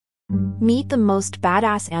Meet the most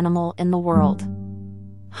badass animal in the world.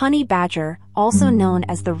 Honey badger, also known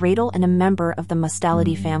as the ratel and a member of the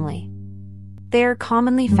Mustelidae family. They are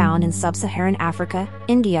commonly found in sub-Saharan Africa,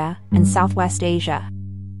 India, and Southwest Asia.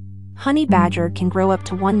 Honey badger can grow up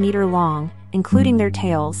to 1 meter long, including their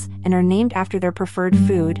tails, and are named after their preferred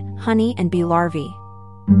food, honey and bee larvae.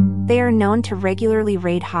 They are known to regularly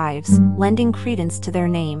raid hives, lending credence to their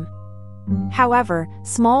name. However,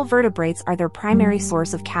 small vertebrates are their primary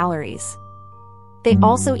source of calories. They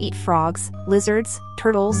also eat frogs, lizards,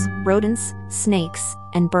 turtles, rodents, snakes,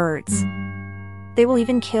 and birds. They will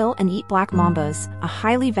even kill and eat black mambas, a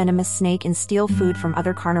highly venomous snake, and steal food from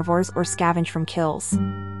other carnivores or scavenge from kills.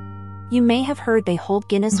 You may have heard they hold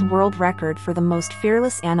Guinness World Record for the most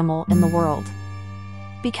fearless animal in the world.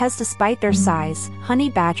 Because despite their size,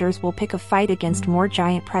 honey badgers will pick a fight against more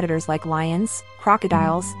giant predators like lions,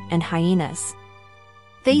 crocodiles, and hyenas.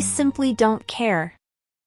 They simply don't care.